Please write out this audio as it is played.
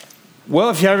Well,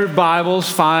 if you have your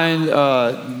Bibles,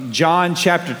 find John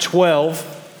chapter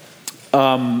 12.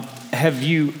 Have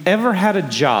you ever had a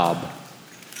job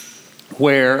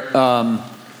where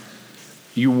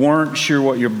you weren't sure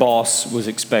what your boss was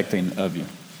expecting of you?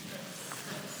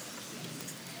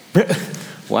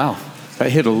 Wow,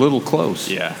 that hit a little close.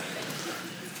 Yeah.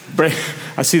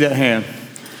 I see that hand.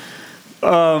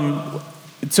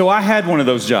 So I had one of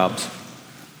those jobs.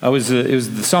 It was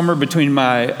the summer between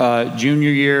my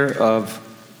junior year of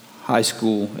high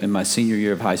school and my senior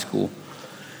year of high school.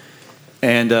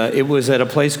 And it was at a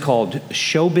place called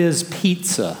Showbiz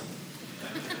Pizza.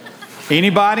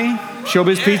 Anybody?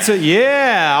 Showbiz Pizza?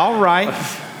 Yeah, all right.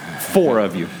 4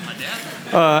 of you.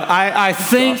 I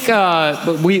think,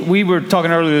 but we were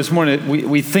talking earlier this morning,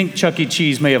 we think Chuck E.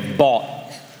 Cheese may have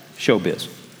bought Showbiz.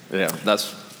 Yeah,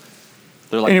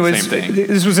 they're like Anyways, the same thing.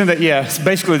 This was it's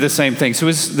basically the same thing. So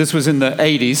this was in the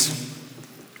 80s.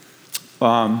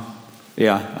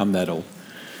 Yeah, I'm that old.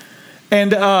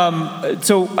 And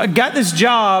so I got this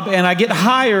job, and I get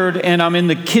hired, and I'm in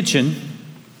the kitchen,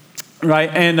 right?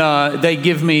 And they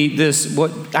give me this,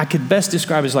 what I could best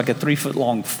describe as like a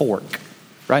 3-foot-long fork,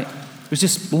 right? It was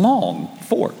just long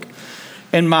fork.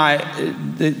 And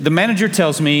the manager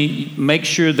tells me, make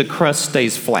sure the crust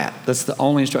stays flat. That's the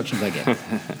only instructions I get.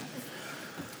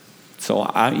 So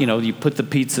you put the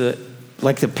pizza,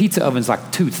 like the pizza oven's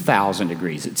like 2,000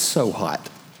 degrees. It's so hot.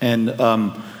 And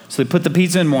so they put the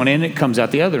pizza in one end, it comes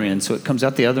out the other end. So it comes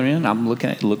out the other end. I'm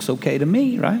looking at it, looks okay to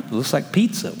me, right? It looks like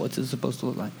pizza. What's it supposed to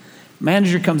look like?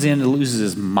 Manager comes in and loses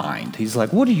his mind. He's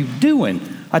like, what are you doing?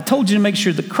 I told you to make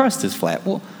sure the crust is flat.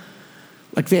 Well,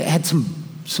 like they had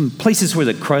some places where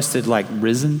the crust had like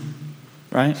risen,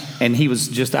 right? And he was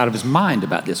just out of his mind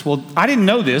about this. Well, I didn't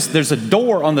know this. There's a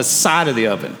door on the side of the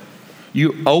oven.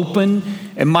 You open,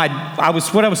 and what I was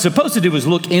supposed to do was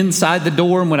look inside the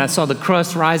door, and when I saw the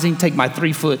crust rising, take my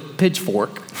 3-foot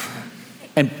pitchfork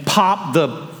and pop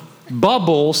the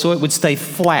bubble so it would stay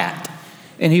flat.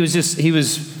 And he was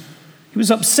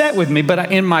upset with me,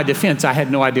 but in my defense, I had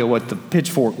no idea what the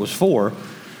pitchfork was for,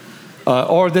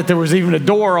 or that there was even a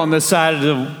door on the side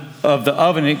of the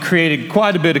oven. It created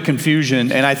quite a bit of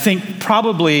confusion, and I think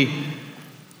probably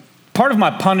part of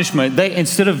my punishment,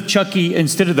 instead of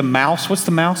the mouse, what's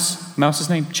the mouse? Mouse's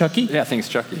name? Chucky? Yeah, I think it's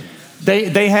Chucky.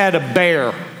 They had a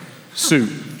bear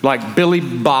suit. Like Billy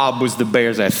Bob was the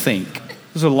bears, I think.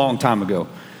 This was a long time ago.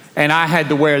 And I had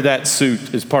to wear that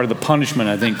suit as part of the punishment,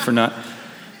 I think, for not.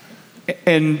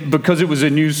 And because it was a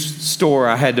new store,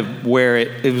 I had to wear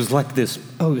it. It was like this,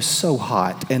 it was so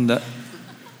hot. And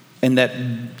that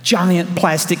giant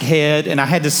plastic head, and I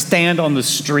had to stand on the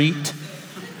street.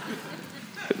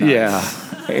 Yeah,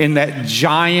 in that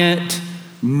giant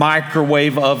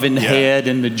microwave oven head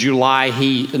in the July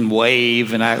heat and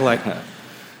wave, and I like.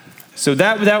 So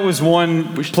that was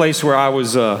one place where I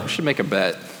was. We should make a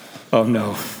bet. Oh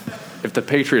no! If the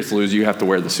Patriots lose, you have to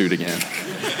wear the suit again.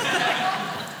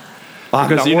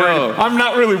 I'm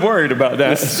not really worried about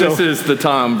that. This is the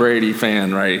Tom Brady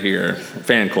fan right here,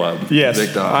 fan club. Yes,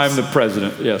 Big Dogs. I'm the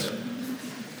president. Yes.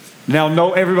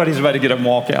 Now, everybody's about to get up and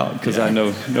walk out because I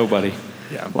know nobody.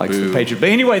 Yeah, likes the Patriots. But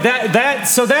anyway,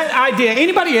 so that idea,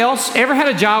 anybody else ever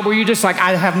had a job where you're just like,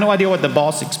 I have no idea what the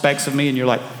boss expects of me, and you're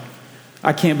like,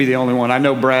 I can't be the only one. I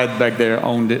know Brad back there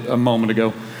owned it a moment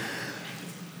ago.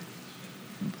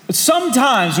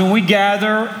 Sometimes when we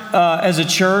gather as a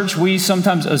church, we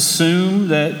sometimes assume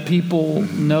that people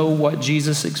know what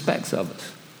Jesus expects of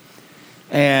us.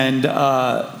 And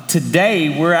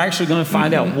today we're actually going to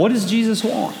find out, what does Jesus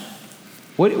want?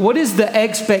 What is the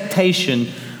expectation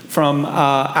from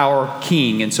our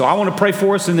King? And so I want to pray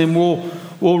for us, and then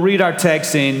we'll read our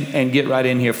text and get right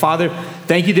in here. Father,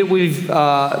 thank you that we've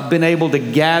been able to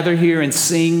gather here and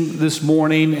sing this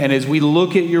morning. And as we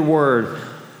look at your word,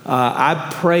 I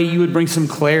pray you would bring some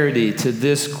clarity to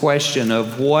this question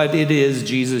of what it is,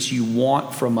 Jesus, you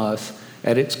want from us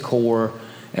at its core,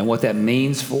 and what that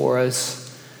means for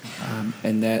us,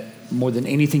 and that more than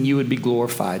anything, you would be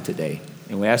glorified today.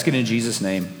 And we ask it in Jesus'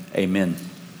 name. Amen.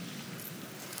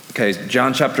 Okay,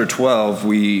 John chapter 12,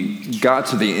 we got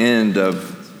to the end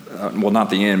of, not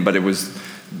the end, but it was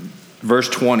verse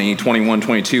 20, 21,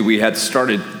 22. We had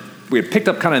picked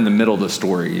up kind of in the middle of the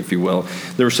story, if you will.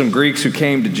 There were some Greeks who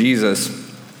came to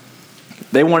Jesus.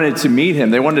 They wanted to meet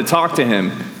him. They wanted to talk to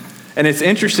him. And it's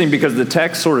interesting because the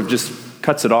text sort of just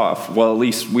cuts it off. Well, at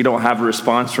least we don't have a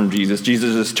response from Jesus.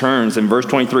 Jesus just turns. In verse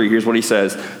 23, here's what he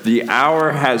says. The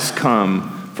hour has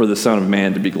come for the Son of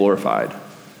Man to be glorified.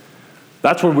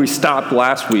 That's where we stopped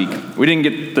last week. We didn't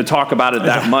get to talk about it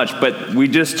that much, but we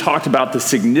just talked about the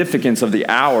significance of the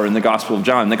hour in the Gospel of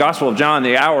John. In the Gospel of John,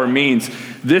 the hour means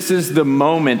This is the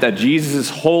moment that Jesus'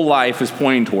 whole life is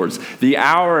pointing towards. The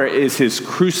hour is his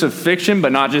crucifixion,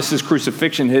 but not just his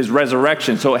crucifixion, his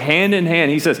resurrection. So hand in hand,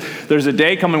 he says, there's a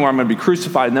day coming where I'm going to be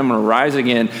crucified and then I'm going to rise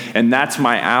again, and that's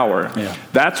my hour. Yeah.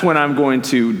 That's when I'm going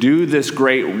to do this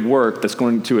great work that's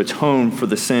going to atone for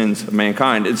the sins of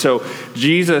mankind. And so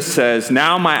Jesus says,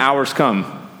 now my hour's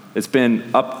come. It's been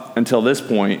up until this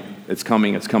point. It's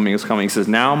coming, it's coming, it's coming. He says,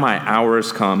 now my hour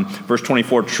has come. Verse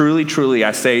 24, truly, truly,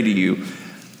 I say to you,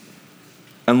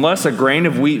 unless a grain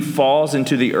of wheat falls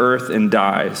into the earth and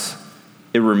dies,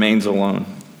 it remains alone.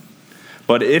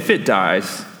 But if it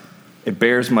dies, it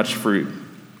bears much fruit.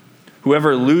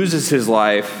 Whoever loves his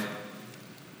life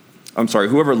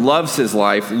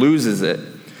loses it.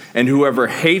 And whoever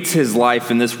hates his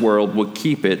life in this world will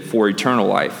keep it for eternal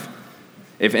life.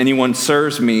 If anyone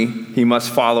serves me, he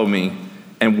must follow me.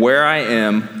 And where I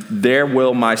am, there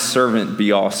will my servant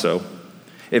be also.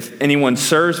 If anyone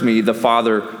serves me, the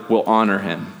Father will honor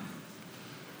him.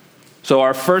 So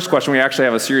our first question, we actually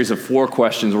have a series of 4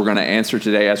 questions we're going to answer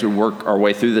today as we work our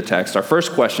way through the text. Our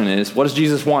first question is, what does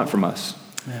Jesus want from us?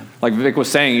 Yeah. Like Vic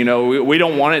was saying, we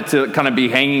don't want it to kind of be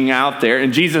hanging out there.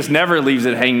 And Jesus never leaves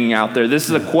it hanging out there. This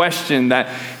is a question that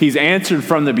he's answered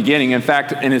from the beginning. In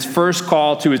fact, in his first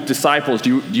call to his disciples,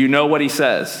 do you know what he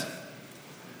says?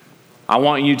 I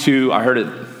want you to, I heard it,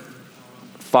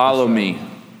 follow me.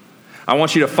 I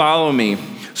want you to follow me.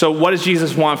 So what does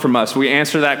Jesus want from us? We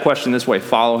answer that question this way,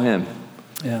 follow him.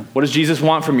 Yeah. What does Jesus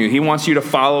want from you? He wants you to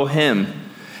follow him.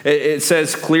 It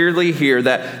says clearly here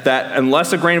that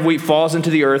unless a grain of wheat falls into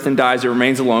the earth and dies, it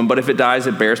remains alone. But if it dies,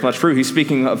 it bears much fruit. He's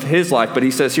speaking of his life, but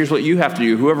he says, here's what you have to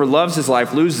do. Whoever loves his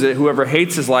life loses it. Whoever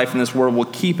hates his life in this world will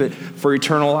keep it for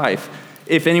eternal life.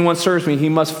 If anyone serves me, he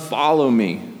must follow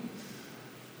me.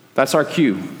 That's our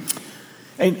cue.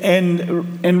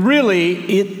 And really,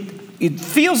 it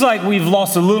feels like we've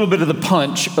lost a little bit of the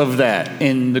punch of that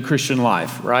in the Christian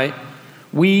life, right?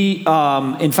 We,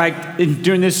 in fact,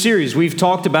 during this series, we've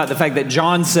talked about the fact that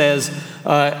John says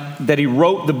that he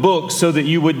wrote the book so that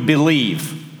you would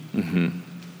believe,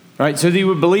 right? So that you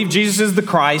would believe Jesus is the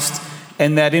Christ,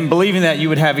 and that in believing that you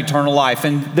would have eternal life.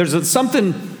 And there's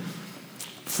something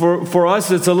for us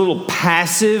that's a little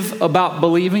passive about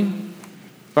believing.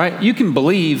 Right? You can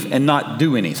believe and not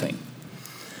do anything.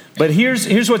 But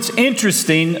here's what's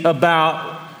interesting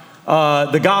about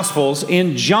the Gospels.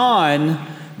 In John,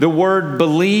 the word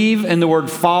believe and the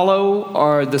word follow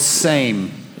are the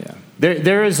same. Yeah.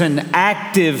 There is an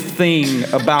active thing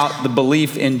about the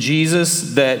belief in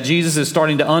Jesus that Jesus is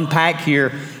starting to unpack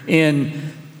here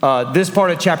in this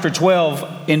part of chapter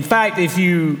 12. In fact, if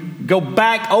you go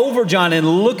back over John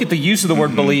and look at the use of the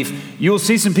word belief, you'll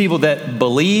see some people that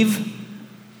believe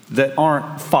that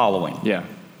aren't following. Yeah.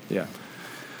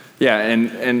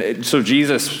 And so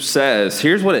Jesus says,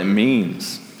 here's what it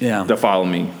means to follow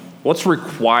me. What's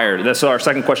required? That's our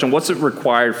second question. What's it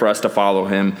required for us to follow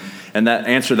him? And that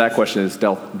answer to that question is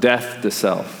death to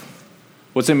self.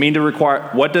 What's it mean to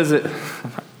require? What does it?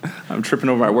 I'm tripping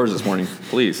over my words this morning.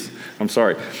 Please. I'm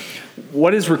sorry.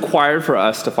 What is required for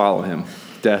us to follow him?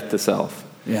 Death to self.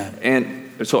 Yeah.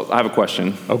 And so I have a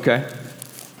question. Okay.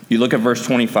 You look at verse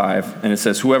 25, and it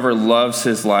says, whoever loves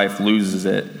his life loses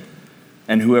it,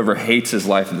 and whoever hates his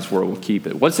life in this world will keep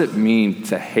it. What does it mean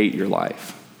to hate your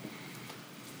life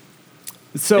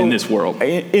in this world?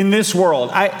 In this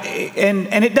world.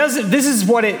 And it doesn't, this is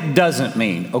what it doesn't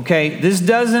mean, okay? This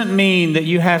doesn't mean that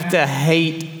you have to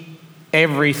hate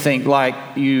everything, like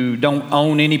you don't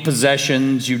own any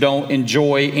possessions, you don't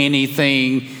enjoy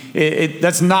anything.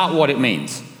 That's not what it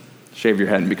means. Shave your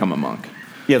head and become a monk.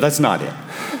 Yeah, that's not it.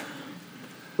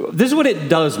 This is what it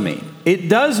does mean. It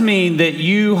does mean that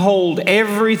you hold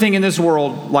everything in this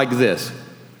world like this,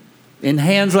 in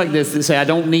hands like this that say, I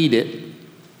don't need it.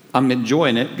 I'm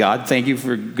enjoying it. God, thank you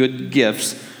for good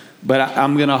gifts. But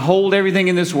I'm going to hold everything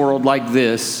in this world like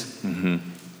this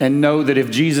and know that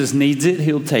if Jesus needs it,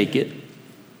 he'll take it.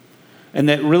 And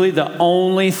that really the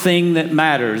only thing that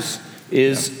matters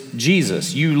is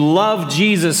Jesus. You love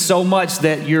Jesus so much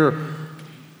that your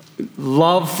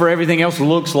love for everything else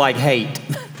looks like hate.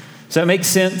 Does that make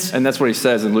sense? And that's what he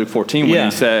says in Luke 14 when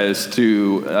he says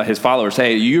to his followers,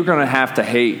 hey, you're going to have to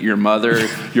hate your mother,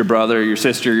 your brother, your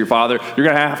sister, your father. You're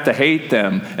going to have to hate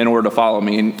them in order to follow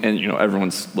me. And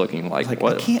everyone's looking like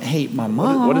what? I can't hate my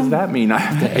mom. What does that mean? I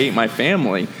have to hate my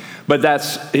family. But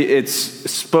it's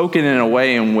spoken in a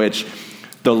way in which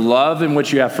the love in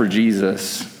which you have for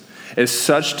Jesus is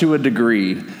such to a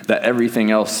degree that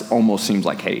everything else almost seems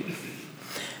like hate.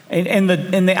 And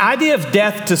the idea of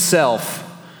death to self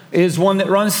is one that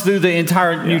runs through the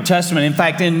entire New Testament. In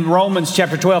fact, in Romans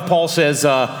chapter 12, Paul says,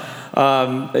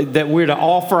 that we're to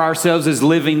offer ourselves as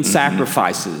living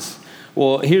sacrifices.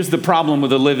 Well, here's the problem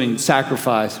with a living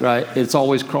sacrifice, right? It's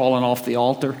always crawling off the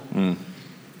altar.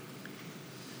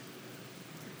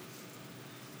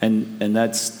 And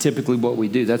that's typically what we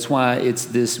do. That's why it's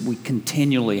this, we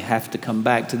continually have to come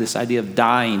back to this idea of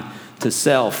dying to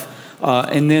self.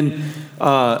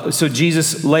 So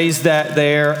Jesus lays that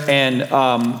there, and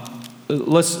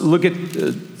let's look at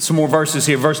some more verses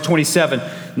here. Verse 27,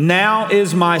 now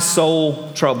is my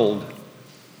soul troubled.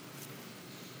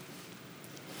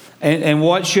 And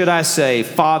what should I say?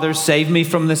 Father, save me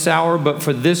from this hour, but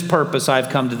for this purpose I've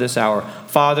come to this hour.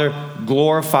 Father,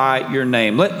 glorify your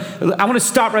name. I want to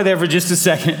stop right there for just a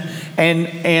second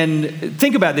and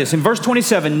think about this. In verse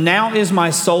 27, now is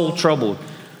my soul troubled.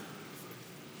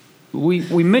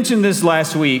 We mentioned this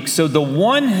last week. So the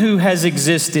one who has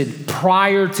existed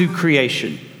prior to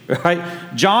creation,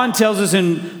 right? John tells us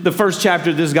in the first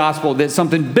chapter of this gospel that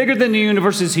something bigger than the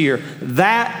universe is here.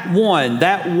 That one,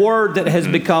 that word that has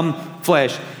become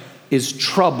flesh, is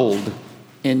troubled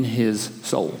in his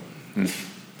soul.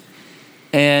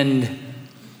 And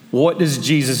what does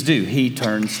Jesus do? He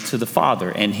turns to the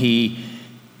Father, and he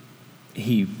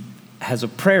has a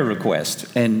prayer request.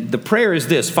 And the prayer is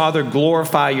this: Father,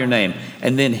 glorify your name.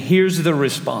 And then here's the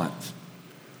response.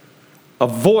 A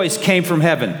voice came from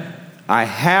heaven. I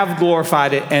have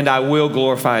glorified it, and I will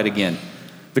glorify it again.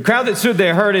 The crowd that stood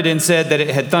there heard it and said that it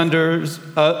had thundered.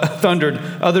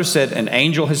 Others said, an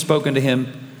angel has spoken to him.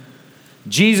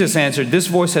 Jesus answered, this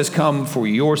voice has come for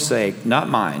your sake, not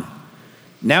mine.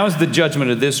 Now is the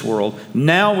judgment of this world.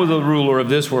 Now will the ruler of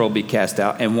this world be cast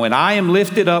out. And when I am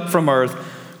lifted up from earth,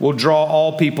 will draw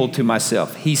all people to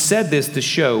myself. He said this to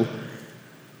show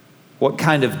what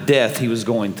kind of death he was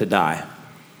going to die.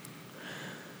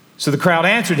 So the crowd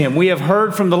answered him, we have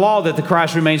heard from the law that the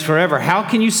Christ remains forever. How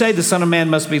can you say the Son of Man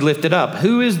must be lifted up?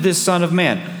 Who is this Son of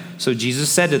Man? So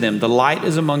Jesus said to them, the light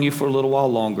is among you for a little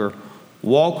while longer.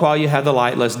 Walk while you have the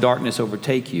light, lest darkness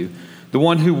overtake you. The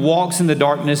one who walks in the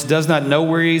darkness does not know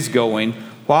where he's going.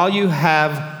 While you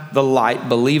have the light,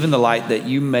 believe in the light, that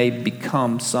you may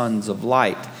become sons of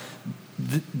light.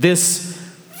 This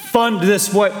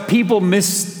what people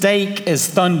mistake as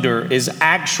thunder is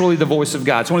actually the voice of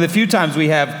God. It's one of the few times we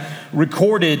have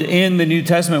recorded in the New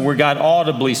Testament where God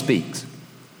audibly speaks.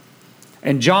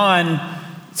 And John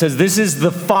says this is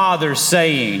the Father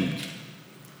saying.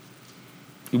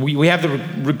 We have the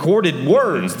recorded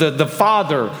words, the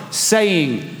Father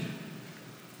saying,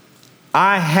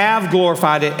 I have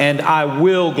glorified it and I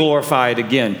will glorify it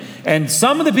again. And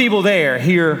some of the people there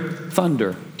hear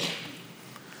thunder.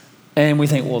 And we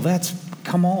think, well,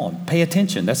 come on, pay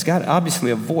attention. That's got obviously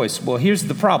a voice. Well, here's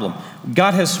the problem.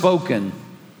 God has spoken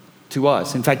to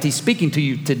us. In fact, he's speaking to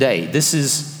you today. This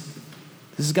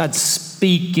is God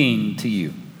speaking to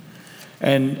you.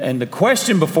 And the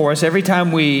question before us every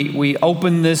time we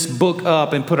open this book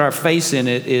up and put our face in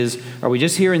it is, are we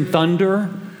just hearing thunder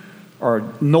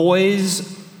or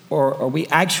noise, or are we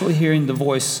actually hearing the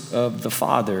voice of the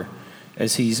Father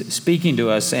as he's speaking to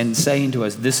us and saying to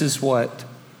us, this is what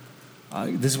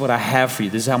I have for you.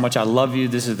 This is how much I love you.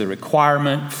 This is the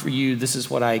requirement for you. This is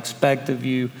what I expect of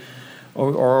you.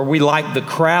 Or are we like the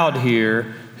crowd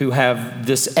here who have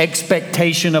this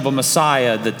expectation of a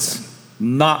Messiah that's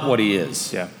not what he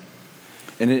is? Yeah.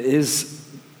 And it is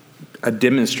a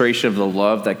demonstration of the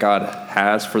love that God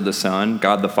has for the Son,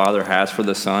 God the Father has for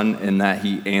the Son, in that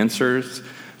he answers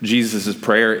Jesus'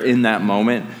 prayer in that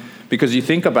moment. Because you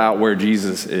think about where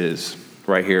Jesus is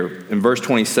right here. In verse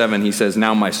 27, he says,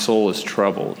 now my soul is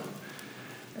troubled.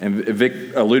 And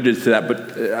Vic alluded to that,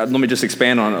 but let me just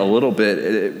expand on it a little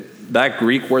bit. That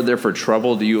Greek word there for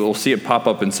troubled, you will see it pop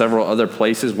up in several other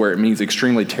places where it means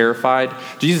extremely terrified.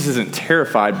 Jesus isn't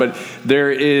terrified, but there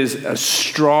is a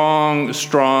strong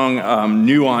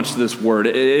nuance to this word.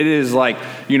 It is like,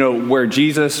 where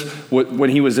Jesus, when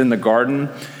he was in the garden,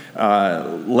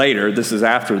 later, this is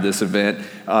after this event,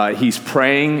 he's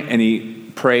praying and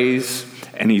he prays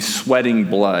and he's sweating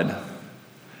blood.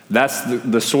 That's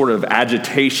the sort of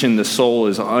agitation the soul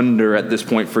is under at this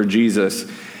point for Jesus,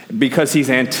 because he's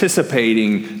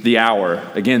anticipating the hour,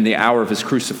 again, the hour of his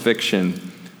crucifixion. And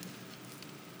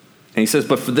he says,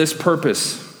 but for this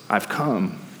purpose, I've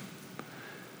come.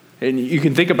 And you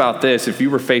can think about this. If you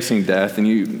were facing death, and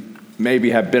you maybe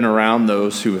have been around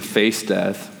those who have faced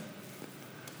death,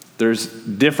 there's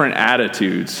different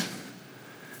attitudes.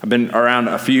 I've been around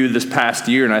a few this past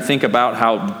year, and I think about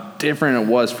how different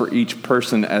it was for each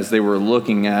person as they were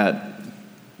looking at,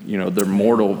 their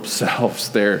mortal selves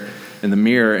there in the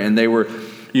mirror. And they were,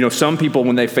 some people,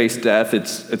 when they face death,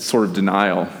 it's sort of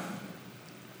denial.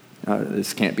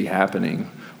 This can't be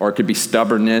happening. or it could be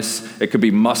stubbornness. It could be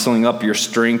muscling up your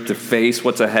strength to face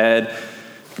what's ahead.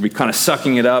 It could be kind of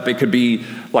sucking it up. It could be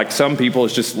like some people,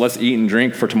 it's just let's eat and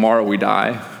drink for tomorrow we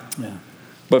die. Yeah.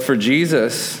 But for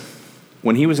Jesus,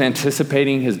 when he was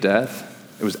anticipating his death,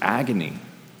 it was agony.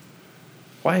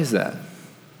 Why is that?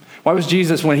 Why was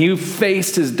Jesus, when he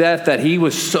faced his death, that he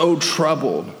was so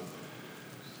troubled?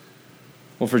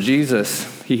 Well, for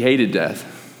Jesus, he hated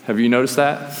death. Have you noticed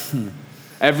that?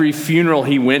 Every funeral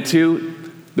he went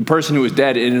to, the person who was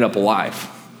dead ended up alive.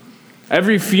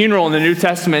 Every funeral in the New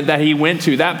Testament that he went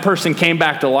to, that person came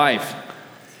back to life.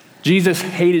 Jesus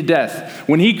hated death.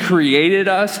 When he created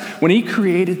us, when he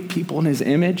created people in his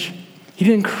image, he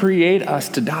didn't create us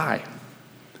to die.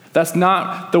 That's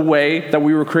not the way that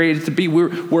we were created to be.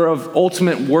 We're of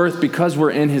ultimate worth because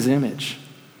we're in his image.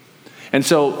 And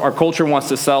so our culture wants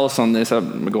to sell us on this. I'm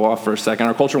going to go off for a second.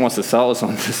 Our culture wants to sell us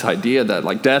on this idea that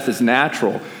like death is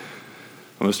natural. I'm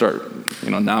going to start,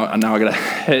 now I got to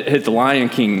hit the Lion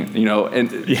King, and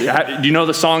do you know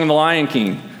the song in the Lion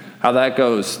King? How that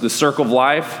goes? The Circle of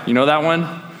Life. You know that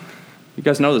one? You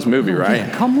guys know this movie, right? Yeah,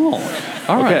 come on.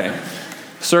 All right. Okay.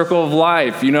 Circle of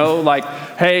life, like,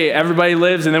 hey, everybody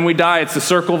lives and then we die. It's the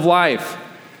circle of life.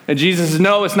 And Jesus says,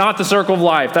 no, it's not the circle of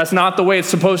life. That's not the way it's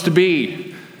supposed to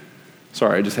be.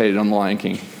 Sorry, I just hated on the Lion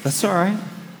King. That's all right.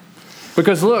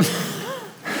 Because look,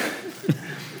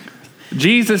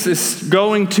 Jesus is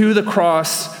going to the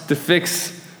cross to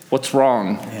fix what's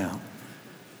wrong. Yeah.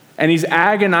 And he's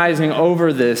agonizing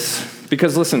over this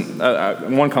because, listen,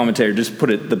 one commentator just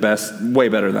put it the best, way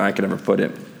better than I could ever put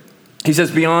it. He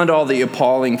says, beyond all the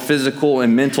appalling physical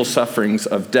and mental sufferings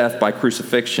of death by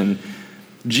crucifixion,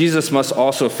 Jesus must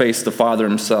also face the Father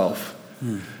himself,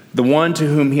 the one to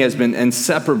whom he has been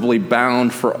inseparably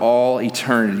bound for all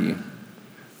eternity,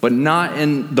 but not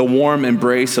in the warm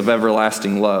embrace of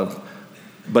everlasting love,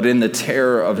 but in the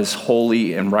terror of his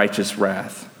holy and righteous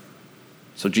wrath.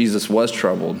 So Jesus was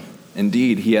troubled.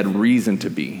 Indeed, he had reason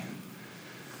to be.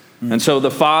 And so the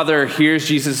Father hears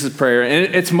Jesus' prayer,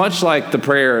 and it's much like the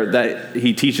prayer that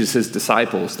he teaches his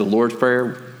disciples, the Lord's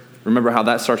Prayer. Remember how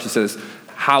that starts? He says,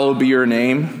 hallowed be your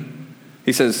name.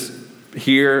 He says,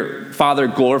 here, Father,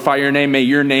 glorify your name. May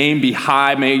your name be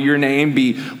high. May your name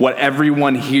be what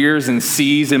everyone hears and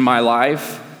sees in my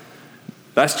life.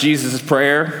 That's Jesus'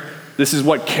 prayer. This is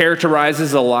what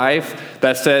characterizes a life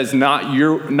that says,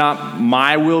 not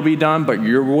my will be done, but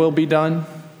your will be done.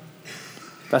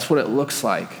 That's what it looks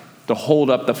like to hold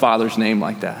up the Father's name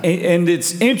like that. And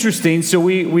it's interesting. So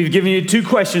we've given you two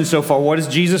questions so far. What does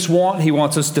Jesus want? He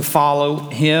wants us to follow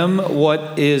him.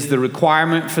 What is the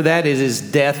requirement for that? It is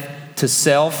death to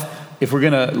self. If we're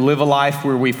going to live a life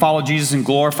where we follow Jesus and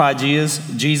glorify Jesus,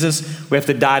 we have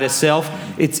to die to self.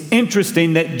 It's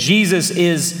interesting that Jesus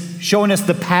is showing us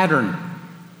the pattern,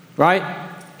 right?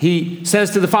 He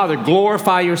says to the Father,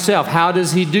 glorify yourself. How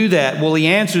does he do that? Well, he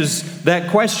answers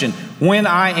that question. When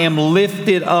I am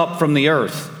lifted up from the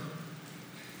earth.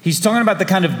 He's talking about the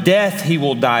kind of death he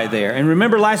will die there. And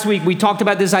remember last week we talked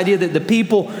about this idea that the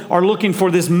people are looking for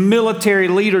this military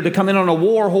leader to come in on a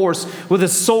war horse with a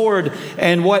sword.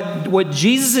 And what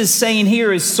Jesus is saying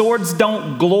here is swords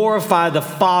don't glorify the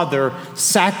Father.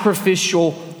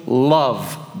 Sacrificial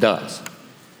love does.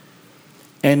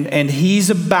 And he's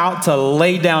about to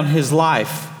lay down his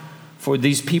life for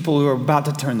these people who are about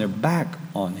to turn their back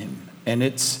on him. And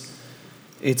it's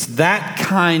that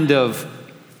kind of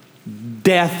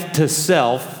death to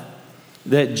self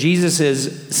that Jesus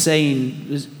is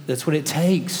saying that's what it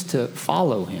takes to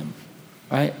follow him,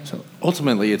 right? So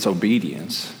ultimately, it's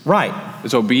obedience. Right.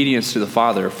 It's obedience to the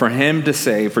Father. For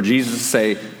Jesus to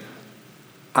say,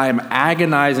 I am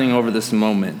agonizing over this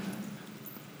moment.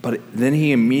 But then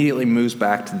he immediately moves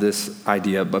back to this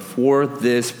idea, but for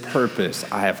this purpose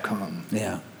I have come.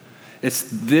 Yeah. It's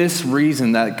this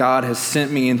reason that God has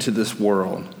sent me into this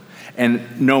world.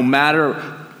 And no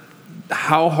matter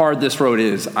how hard this road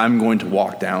is, I'm going to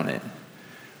walk down it.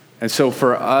 And so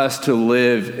for us to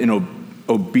live in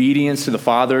obedience to the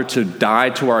Father, to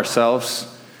die to ourselves,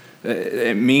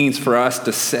 it means for us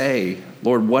to say,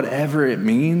 Lord, whatever it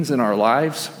means in our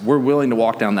lives, we're willing to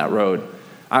walk down that road.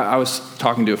 I was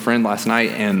talking to a friend last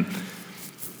night, and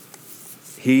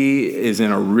he is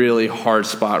in a really hard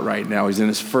spot right now. He's in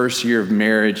his first year of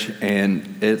marriage,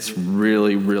 and it's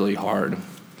really, really hard.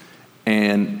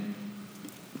 And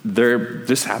they're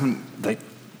just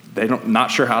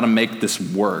not sure how to make this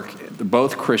work. They're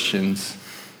both Christians.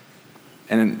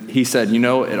 And he said,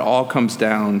 it all comes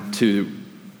down to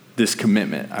this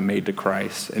commitment I made to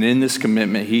Christ. And in this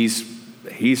commitment, he's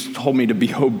told me to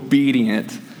be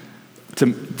obedient, to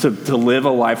live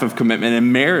a life of commitment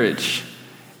in marriage.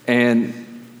 And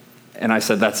I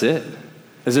said, that's it.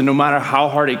 is that no matter how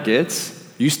hard it gets,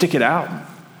 you stick it out.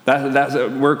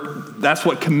 That's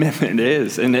what commitment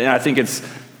is. And I think it's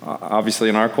obviously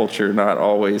in our culture not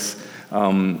always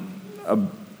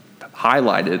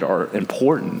highlighted or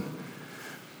important.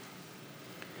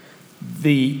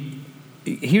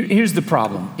 Here's the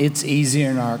problem. It's easier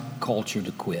in our culture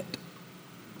to quit.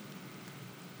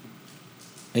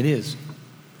 It is.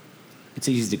 It's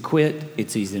easy to quit.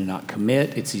 It's easy to not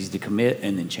commit. It's easy to commit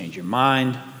and then change your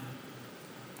mind.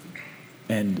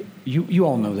 And you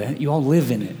all know that. You all live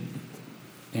in it.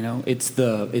 You know, it's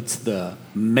the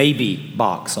maybe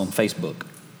box on Facebook.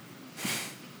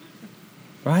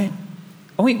 Right?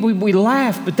 We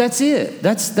laugh, but that's it.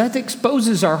 That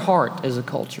exposes our heart as a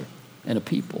culture and a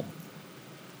people.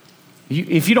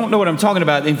 If you don't know what I'm talking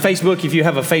about, in Facebook, if you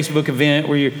have a Facebook event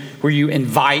where you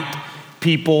invite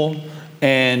people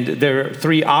and there are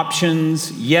 3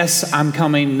 options: yes, I'm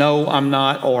coming; no, I'm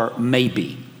not; or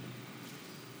maybe.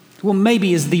 Well,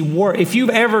 maybe is the worst. If you've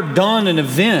ever done an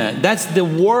event, that's the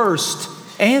worst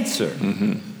answer.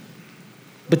 Mm-hmm.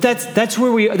 But that's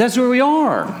where we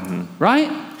are, mm-hmm.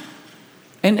 right?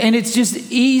 And it's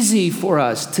just easy for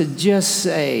us to just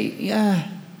say, yeah,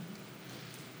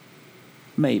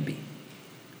 maybe.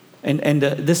 And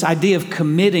this idea of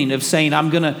committing, of saying I'm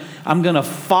gonna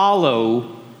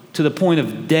follow to the point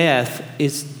of death,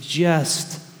 is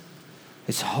just,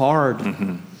 it's hard.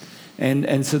 Mm-hmm.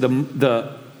 And so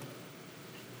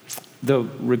the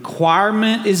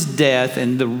requirement is death,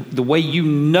 and the way you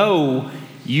know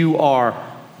you are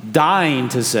dying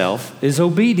to self is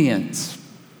obedience.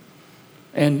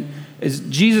 And as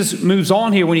Jesus moves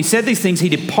on here, when he said these things, he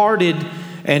departed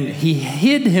and he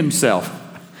hid himself,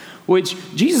 which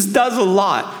Jesus does a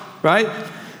lot, right?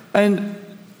 And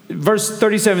verse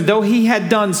 37, though he had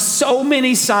done so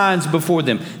many signs before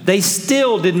them, they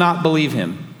still did not believe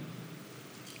him,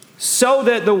 so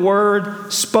that the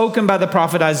word spoken by the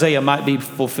prophet Isaiah might be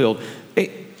fulfilled.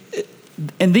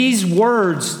 And these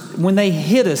words, when they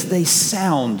hit us, they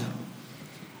sound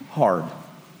hard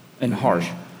and harsh.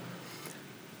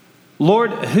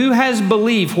 Lord, who has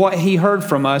believed what he heard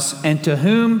from us, and to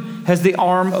whom has the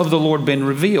arm of the Lord been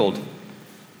revealed?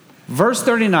 Verse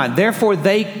 39, therefore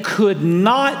they could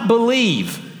not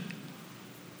believe.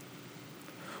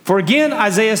 For again,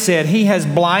 Isaiah said, he has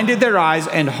blinded their eyes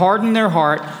and hardened their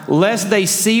heart, lest they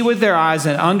see with their eyes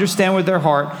and understand with their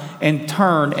heart and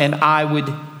turn, and I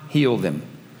would heal them.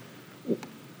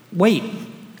 Wait,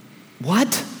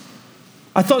 what?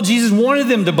 I thought Jesus wanted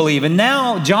them to believe. And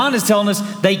now John is telling us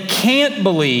they can't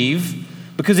believe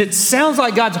because it sounds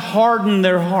like God's hardened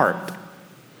their heart.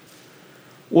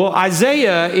 Well,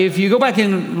 Isaiah, if you go back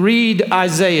and read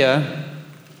Isaiah,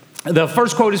 the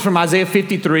first quote is from Isaiah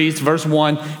 53, it's verse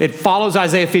 1. It follows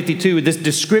Isaiah 52 with this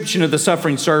description of the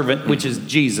suffering servant, which is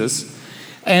Jesus.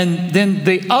 And then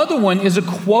the other one is a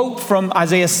quote from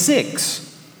Isaiah 6,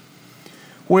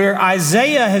 where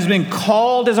Isaiah has been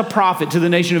called as a prophet to the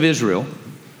nation of Israel,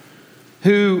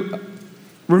 who,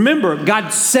 remember, God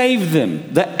saved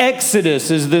them. The Exodus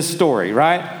is this story,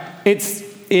 right? It's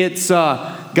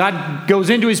God goes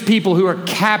into his people who are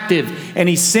captive, and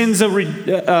he sends a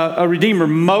redeemer,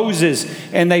 Moses,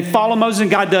 and they follow Moses,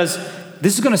 and God does,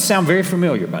 this is going to sound very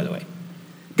familiar, by the way.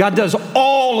 God does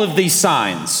all of these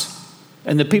signs,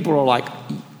 and the people are like,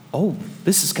 oh,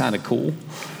 this is kind of cool.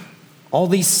 All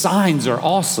these signs are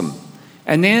awesome.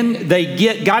 And then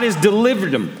God has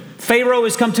delivered them. Pharaoh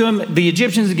has come to him. The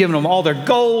Egyptians have given them all their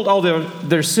gold, all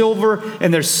their silver,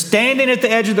 and they're standing at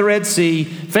the edge of the Red Sea,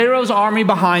 Pharaoh's army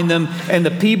behind them, and the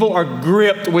people are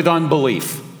gripped with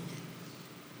unbelief.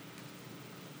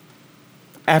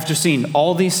 After seeing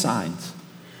all these signs.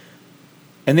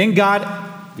 And then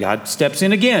God steps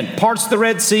in again, parts the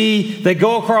Red Sea, they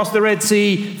go across the Red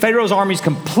Sea, Pharaoh's army is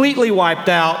completely wiped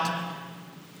out.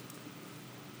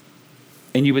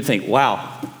 And you would think,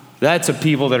 wow, that's a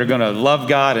people that are going to love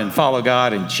God and follow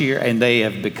God and cheer, and they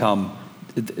have become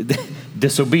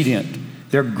disobedient.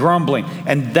 They're grumbling.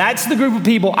 And that's the group of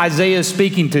people Isaiah is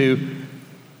speaking to.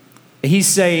 He's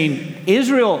saying,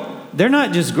 Israel, they're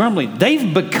not just grumbling,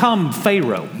 they've become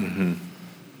Pharaoh. Mm-hmm.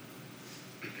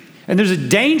 And there's a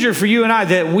danger for you and I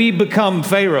that we become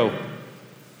Pharaoh.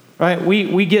 Right?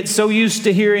 We get so used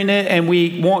to hearing it, and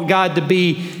we want God to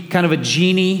be kind of a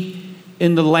genie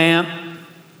in the lamp.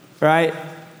 Right?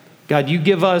 God, you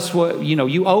give us what,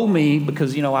 you owe me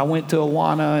because, I went to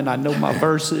Awana and I know my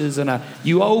verses and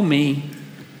you owe me.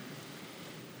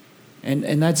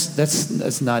 And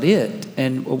that's not it.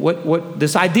 And what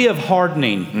this idea of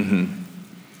hardening, mm-hmm.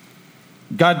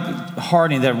 God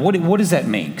hardening that, what does that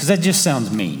mean? Because that just sounds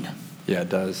mean. Yeah, it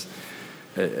does.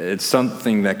 It's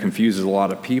something that confuses a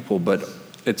lot of people, but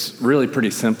it's really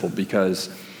pretty simple, because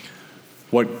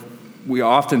what we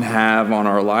often have on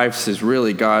our lives is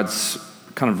really God's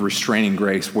kind of restraining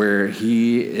grace, where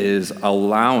he is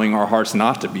allowing our hearts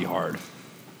not to be hard.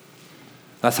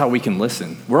 That's how we can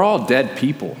listen. We're all dead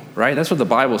people, right? That's what the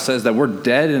Bible says, that we're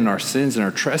dead in our sins and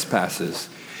our trespasses.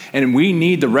 And we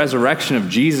need the resurrection of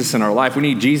Jesus in our life. We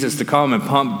need Jesus to come and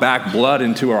pump back blood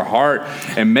into our heart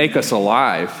and make us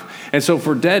alive. And so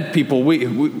for dead people,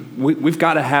 we've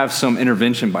got to have some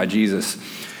intervention by Jesus.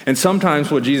 And sometimes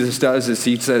what Jesus does is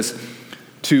he says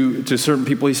to certain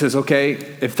people, he says, okay,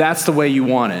 if that's the way you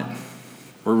want it,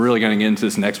 we're really going to get into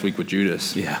this next week with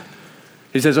Judas. Yeah.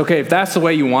 He says, okay, if that's the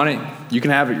way you want it, you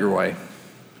can have it your way.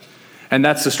 And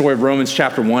that's the story of Romans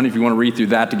chapter 1, if you want to read through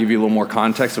that to give you a little more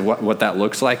context of what that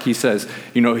looks like. He says,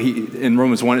 in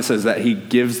Romans 1, it says that he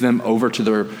gives them over to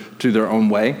their own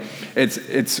way.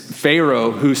 It's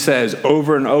Pharaoh who says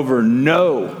over and over,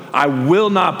 no, I will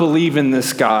not believe in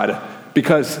this God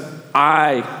because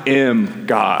I am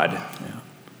God. Yeah.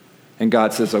 And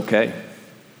God says, okay,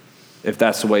 if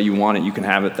that's the way you want it, you can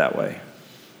have it that way.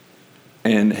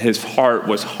 And his heart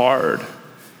was hard.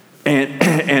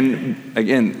 And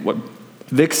again, what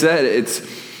Vic said,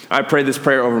 I pray this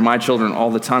prayer over my children all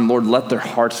the time. Lord, let their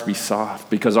hearts be soft,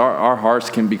 because our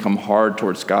hearts can become hard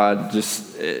towards God.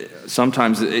 Just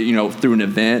sometimes, through an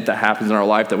event that happens in our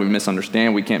life that we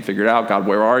misunderstand, we can't figure it out. God,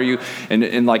 where are you? And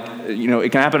it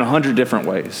can happen 100 different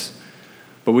ways.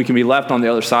 But we can be left on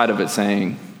the other side of it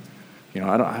saying,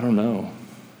 I don't know.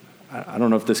 I don't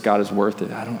know if this God is worth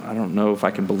it. I don't know if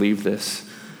I can believe this.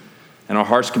 And our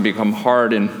hearts can become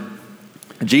hard. And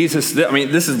Jesus,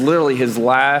 this is literally his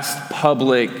last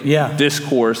public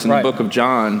discourse in the book of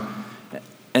John.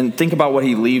 And think about what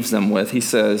he leaves them with. He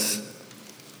says,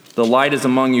 the light is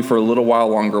among you for a little while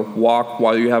longer. Walk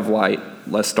while you have light,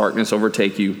 lest darkness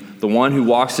overtake you. The one who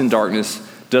walks in darkness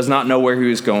does not know where he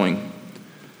is going.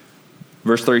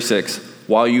 Verse 36,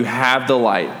 while you have the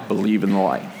light, believe in the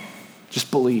light. Just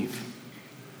believe.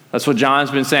 That's what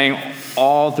John's been saying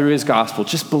all through his gospel.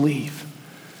 Just believe.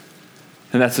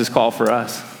 And that's his call for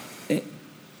us.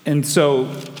 And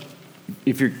so,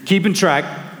 if you're keeping track,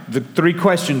 the 3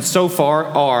 questions so far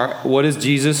are, what does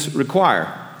Jesus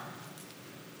require?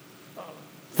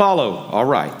 Follow. All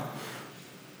right.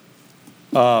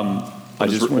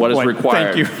 What is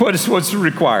required? Thank you. What's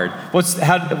required?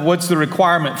 What's the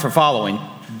requirement for following?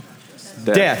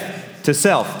 Death to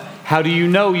self. How do you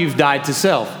know you've died to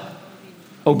self?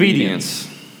 Obedience.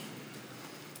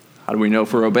 How do we know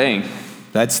if we're obeying?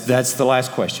 That's the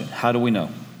last question. How do we know?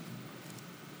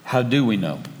 How do we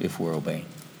know if we're obeying?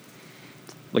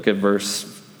 Look at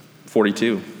verse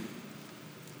 42.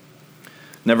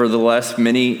 Nevertheless,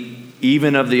 many,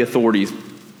 even of the authorities,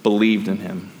 believed in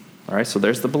him. All right, so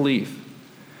there's the belief.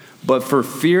 But for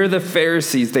fear of the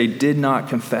Pharisees, they did not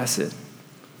confess it.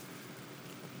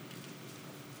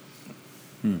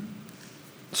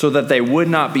 So that they would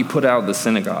not be put out of the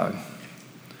synagogue.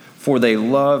 For they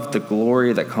loved the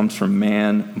glory that comes from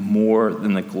man more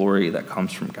than the glory that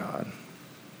comes from God.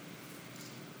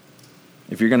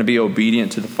 If you're going to be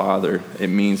obedient to the Father, it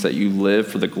means that you live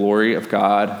for the glory of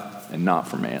God and not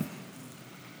for man.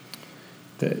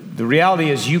 The reality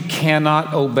is you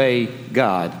cannot obey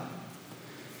God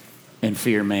and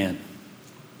fear man.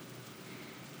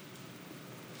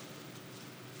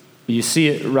 You see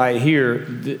it right here,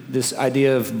 this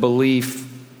idea of belief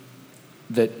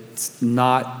that's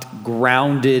not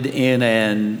grounded in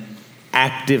an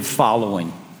active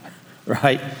following,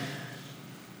 right?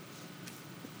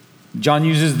 John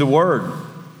uses the word.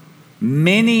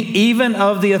 Many, even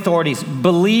of the authorities,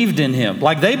 believed in him.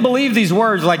 Like they believe these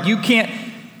words, like you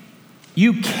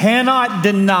cannot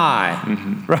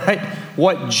deny, right,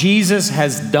 what Jesus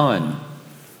has done.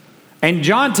 And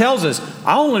John tells us,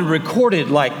 I only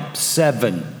recorded like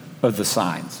 7 of the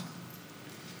signs.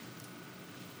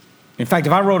 In fact,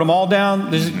 if I wrote them all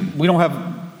down, there's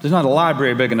not a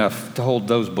library big enough to hold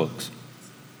those books.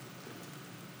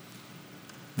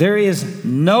 There is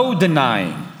no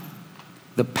denying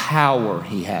the power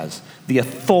he has, the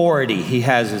authority he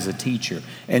has as a teacher.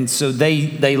 And so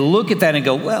they look at that and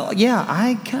go, well, yeah,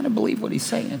 I kind of believe what he's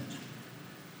saying.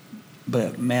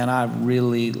 But man, I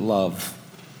really love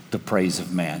the praise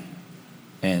of man,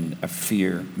 and I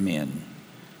fear men.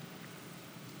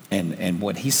 And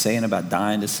what he's saying about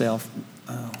dying to self,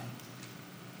 oh.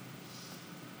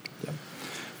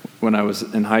 When I was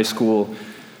in high school,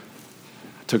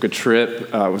 I took a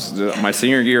trip. It was my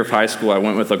senior year of high school. I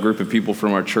went with a group of people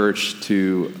from our church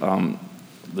to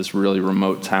this really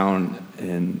remote town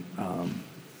in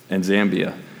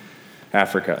Zambia,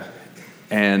 Africa.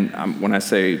 And when I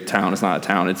say town, it's not a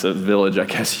town, it's a village, I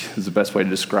guess is the best way to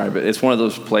describe it. It's one of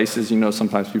those places,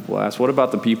 sometimes people ask, what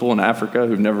about the people in Africa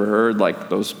who've never heard, like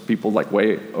those people like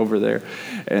way over there?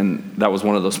 And that was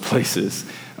one of those places.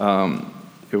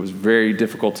 It was very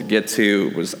difficult to get to.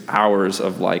 It was hours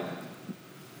of like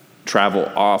travel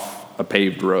off a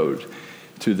paved road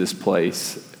to this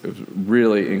place. It was a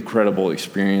really incredible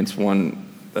experience, one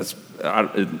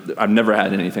I've never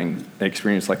had anything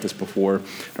experience like this before.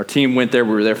 Our team went there.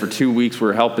 We were there for 2 weeks. We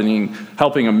were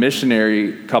helping a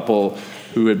missionary couple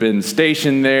who had been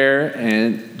stationed there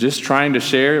and just trying to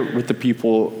share with the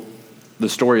people the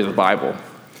story of the Bible.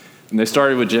 And they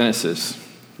started with Genesis.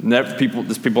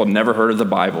 These people had never heard of the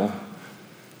Bible,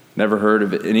 never heard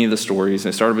of any of the stories.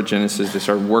 They started with Genesis. They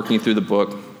started working through the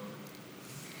book.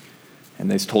 And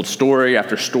they told story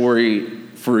after story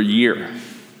for a year,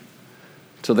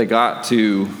 till they got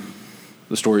to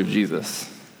the story of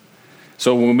Jesus.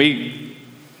 So when we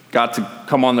got to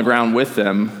come on the ground with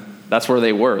them, that's where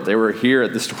they were. They were here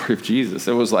at the story of Jesus.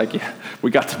 It was like, we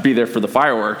got to be there for the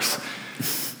fireworks.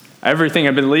 Everything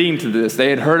had been leading to this. They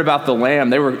had heard about the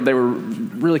lamb. They were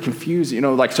really confused,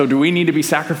 so do we need to be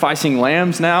sacrificing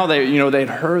lambs now? They'd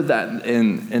heard that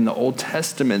in the Old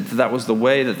Testament, that was the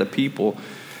way that the people,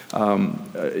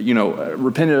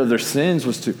 repented of their sins,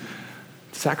 was to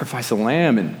sacrifice a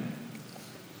lamb. And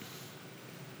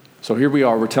so here we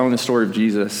are, we're telling the story of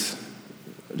Jesus,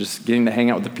 just getting to hang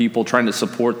out with the people, trying to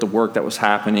support the work that was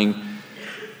happening.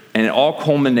 And it all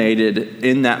culminated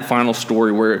in that final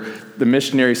story where the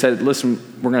missionary said, listen,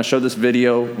 we're going to show this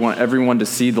video. We want everyone to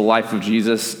see the life of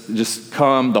Jesus. Just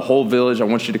come, the whole village, I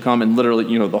want you to come. And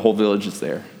literally, the whole village is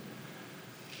there.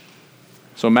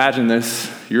 So imagine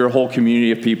this, you're a whole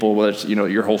community of people, whether it's,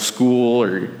 your whole school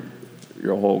or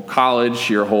your whole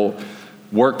college, your whole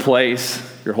workplace,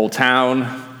 your whole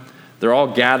town. They're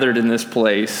all gathered in this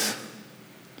place.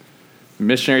 The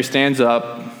missionary stands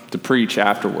up to preach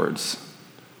afterwards.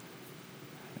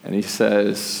 And he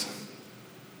says,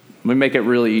 let me make it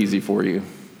really easy for you.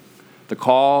 The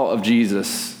call of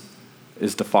Jesus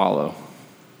is to follow.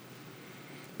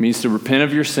 It means to repent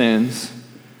of your sins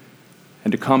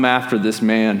and to come after this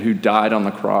man who died on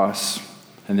the cross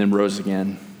and then rose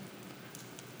again.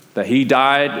 That he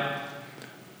died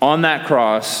on that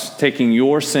cross, taking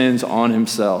your sins on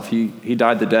himself. He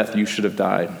died the death you should have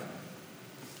died.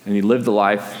 And he lived the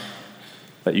life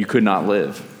that you could not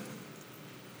live.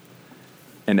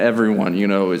 And everyone,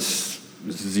 is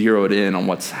zeroed in on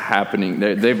what's happening.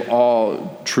 They've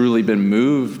all truly been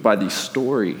moved by these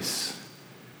stories.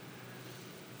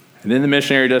 And then the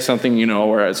missionary does something,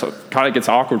 where it kind of gets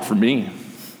awkward for me.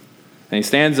 And he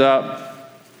stands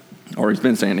up, or he's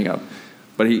been standing up.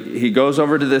 But he goes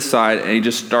over to this side and he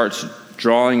just starts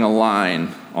drawing a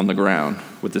line on the ground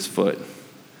with his foot. And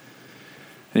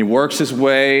he works his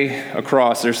way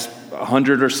across. There's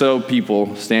 100 or so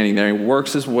people standing there. He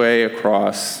works his way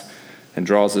across and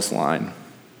draws this line.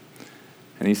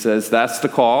 And he says, that's the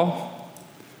call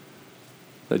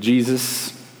that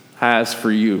Jesus has for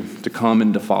you, to come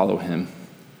and to follow him.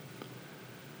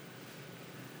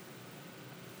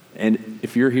 And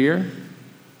if you're here,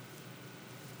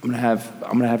 I'm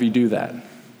gonna have you do that.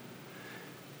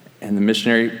 And the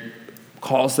missionary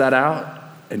calls that out,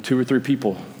 and 2 or 3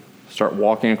 people start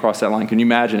walking across that line. Can you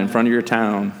imagine, in front of your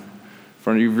town, in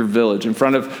front of your village, in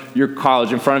front of your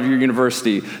college, in front of your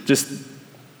university, just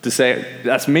to say,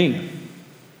 that's me.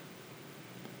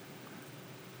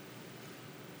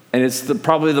 And it's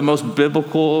probably the most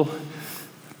biblical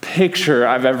picture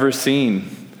I've ever seen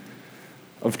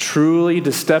of truly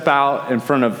to step out in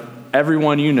front of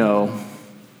everyone you know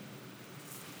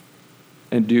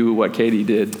and do what Katie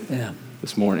did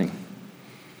this morning.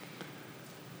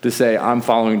 To say, I'm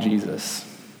following Jesus.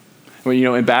 When,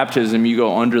 in baptism, you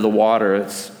go under the water.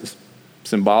 It's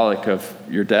symbolic of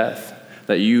your death.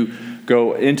 That you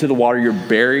go into the water, you're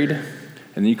buried, and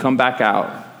then you come back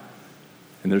out,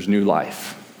 and there's new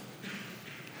life.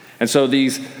 And so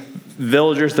these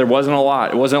villagers, there wasn't a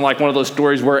lot. It wasn't like one of those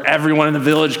stories where everyone in the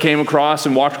village came across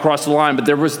and walked across the line, but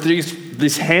there was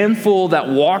this handful that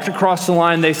walked across the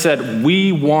line. They said,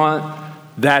 we want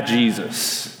that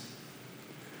Jesus.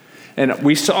 And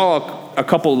we saw a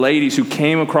couple ladies who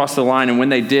came across the line, and when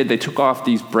they did, they took off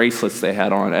these bracelets they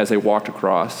had on as they walked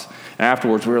across. And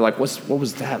afterwards, we were like, what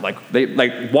was that?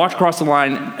 They walked across the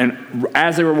line, and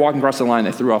as they were walking across the line,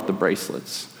 they threw off the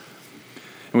bracelets.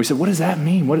 And we said, what does that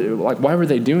mean? Why were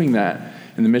they doing that?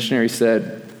 And the missionary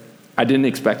said, I didn't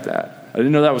expect that. I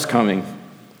didn't know that was coming.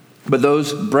 But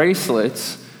those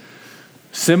bracelets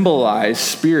symbolize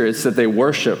spirits that they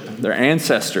worship, their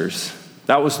ancestors.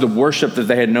 That was the worship that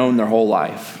they had known their whole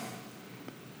life.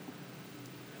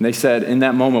 And they said in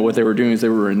that moment what they were doing is they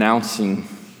were renouncing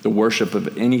the worship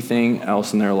of anything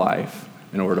else in their life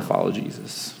in order to follow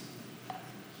Jesus.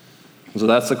 So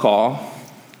that's the call,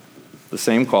 the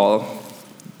same call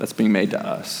that's being made to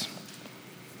us.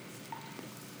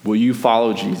 Will you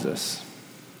follow Jesus?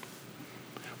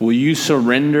 Will you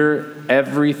surrender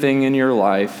everything in your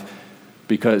life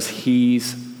because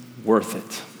he's worth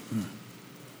it?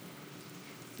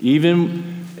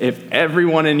 Even if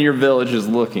everyone in your village is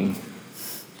looking,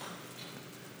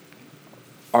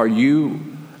 are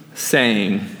you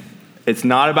saying it's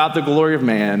not about the glory of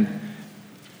man,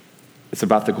 it's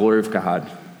about the glory of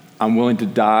God? I'm willing to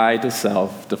die to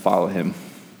self to follow him.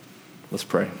 Let's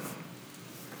pray.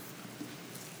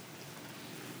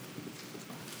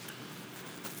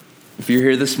 If you're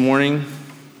here this morning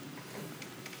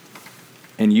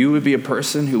and you would be a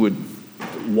person who would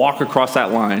walk across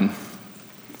that line,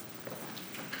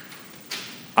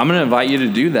 I'm going to invite you to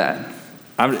do that.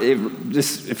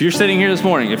 If you're sitting here this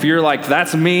morning, if you're like,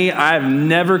 that's me, I've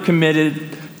never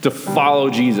committed to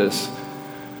follow Jesus.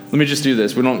 Let me just do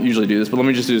this. We don't usually do this, but let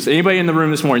me just do this. Anybody in the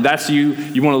room this morning, that's you.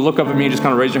 You want to look up at me and just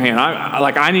kind of raise your hand.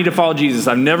 I need to follow Jesus.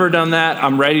 I've never done that.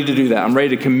 I'm ready to do that. I'm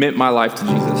ready to commit my life to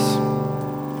Jesus.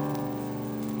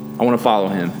 I want to follow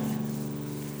him.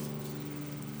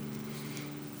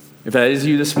 If that is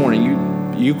you this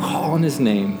morning, you call on his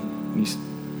name. And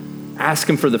you ask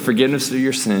him for the forgiveness of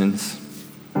your sins.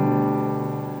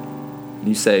 And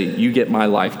you say, you get my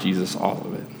life, Jesus, all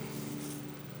of it.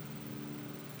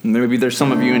 And maybe there's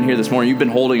some of you in here this morning, you've been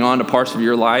holding on to parts of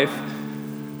your life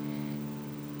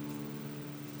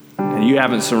and you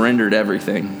haven't surrendered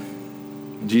everything.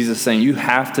 Jesus is saying you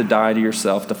have to die to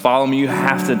yourself. To follow me, you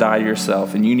have to die to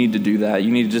yourself, and you need to do that. You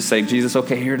need to just say, Jesus,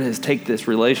 okay, here it is. Take this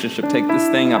relationship. Take this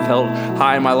thing I've held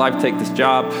high in my life. Take this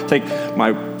job. Take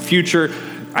my future.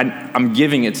 I'm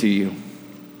giving it to you.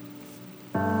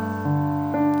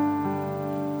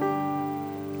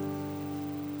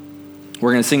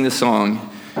 We're going to sing this song,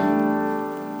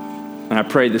 and I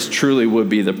pray this truly would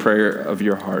be the prayer of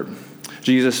your heart.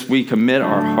 Jesus, we commit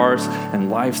our hearts and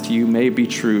lives to you. May it be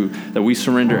true that we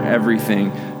surrender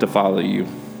everything to follow you.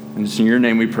 And it's in your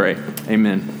name we pray.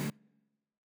 Amen.